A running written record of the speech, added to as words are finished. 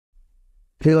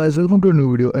Hey guys, welcome to a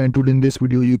new video, and today in this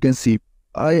video you can see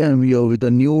I am here with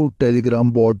a new Telegram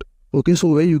bot. Okay, so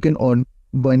where you can earn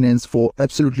Binance for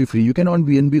absolutely free. You can earn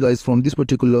BNB guys from this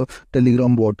particular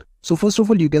Telegram bot. So first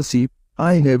of all, you can see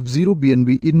I have 0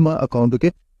 BNB in my account.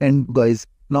 Okay, and guys,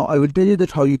 now I will tell you that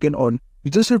how you can earn.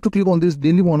 You just have to click on this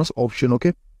daily bonus option.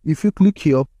 Okay, if you click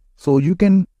here, so you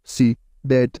can see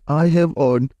that I have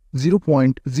earned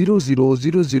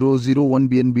 0.000001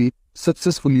 BNB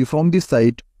successfully from this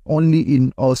site only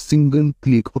in a single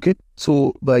click. Okay,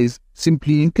 so guys,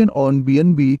 simply you can earn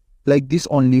BNB like this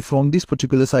only from this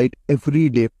particular site every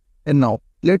day. And now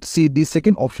let's see the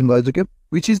second option guys, okay,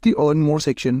 which is the earn more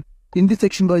section. In this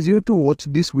section guys, you have to watch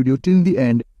this video till the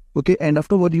end, okay, and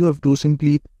afterward you have to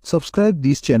simply subscribe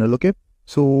this channel. Okay,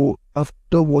 so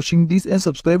after watching this and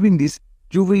subscribing this,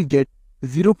 you will get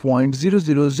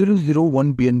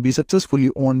 0.00001 BNB successfully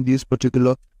on this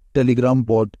particular Telegram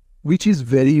bot, which is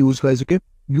very used guys. Okay,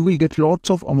 you will get lots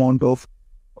of amount of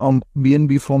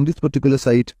BNB from this particular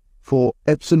site for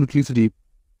absolutely free.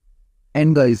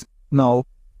 And guys, now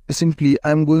simply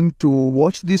I'm going to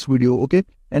watch this video, okay,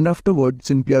 and afterward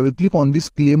simply I will click on this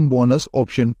claim bonus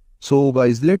option. So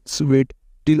guys, let's wait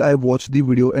till I watch the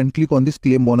video and click on this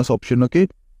claim bonus option. Okay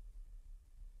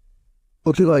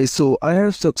guys, so I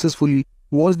have successfully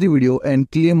watched the video and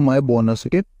claimed my bonus.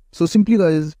 Okay, so simply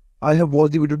guys, I have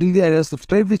watched the video till the end, I have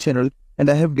subscribed the channel, and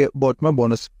I have bought my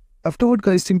bonus. Afterward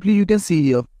guys, simply you can see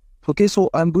here, okay, so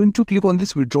I'm going to click on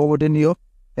this withdraw button here,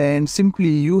 and simply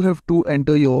you have to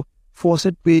enter your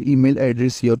faucet pay email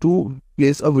address here to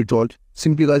place a withdrawal.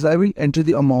 Simply guys, I will enter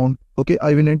the amount. Okay,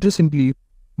 I will enter simply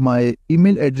my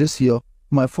email address here,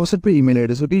 my faucet pay email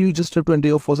address. Okay, you just have to enter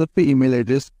your faucet pay email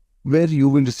address where you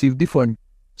will receive the fund.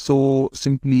 So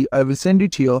simply I will send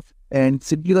it here, and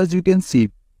simply guys, you can see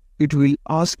it will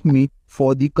ask me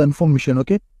for the confirmation.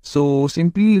 Okay, so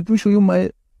simply let me show you my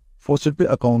faucet pay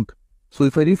account. So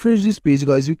if I refresh this page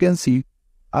guys, you can see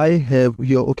I have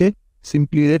here, okay,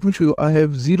 simply let me show you, I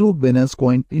have 0 Binance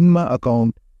coin in my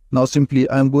account. Now simply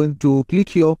I'm going to click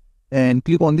here and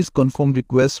click on this confirm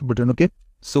request button. Okay,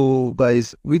 so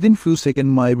guys, within few seconds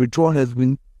my withdrawal has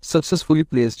been successfully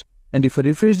placed, and if I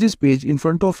refresh this page in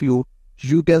front of you,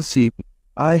 you can see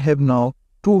I have now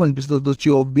 200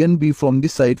 of BNB from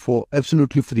this site for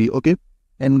absolutely free. Okay,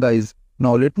 and guys,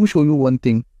 now let me show you one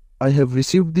thing. I have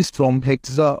received this from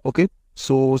Hexa. Okay,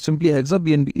 so simply Hexa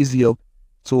BNB is here.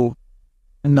 So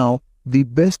now the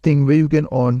best thing where you can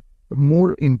earn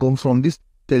more income from this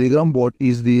Telegram bot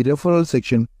is the referral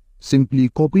section. Simply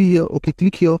copy here, okay,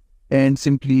 click here, and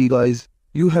simply guys,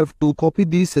 you have to copy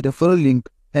this referral link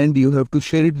and you have to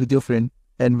share it with your friend,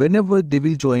 and whenever they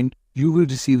will join, you will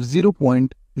receive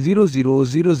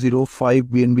 0.00005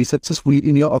 BNB successfully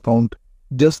in your account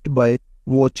just by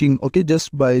watching, okay,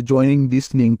 just by joining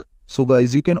this link. So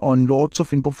guys, you can earn lots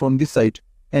of income from this site.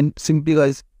 And simply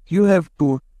guys, you have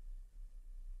to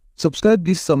subscribe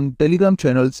this some Telegram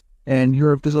channels, and you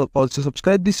have to also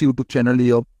subscribe this YouTube channel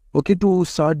here, okay, to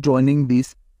start joining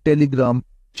this Telegram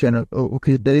channel,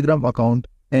 okay, Telegram account,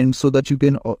 and so that you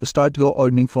can start your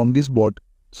earning from this bot.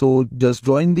 So just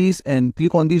join this and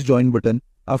click on this join button.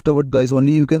 Afterward guys,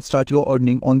 only you can start your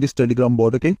earning on this Telegram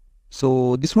bot. Okay,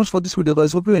 so this much for this video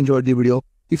guys. Hope you enjoyed the video.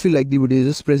 If you like the video,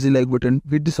 just press the like button,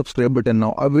 hit the subscribe button.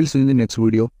 Now I will see you in the next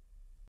video.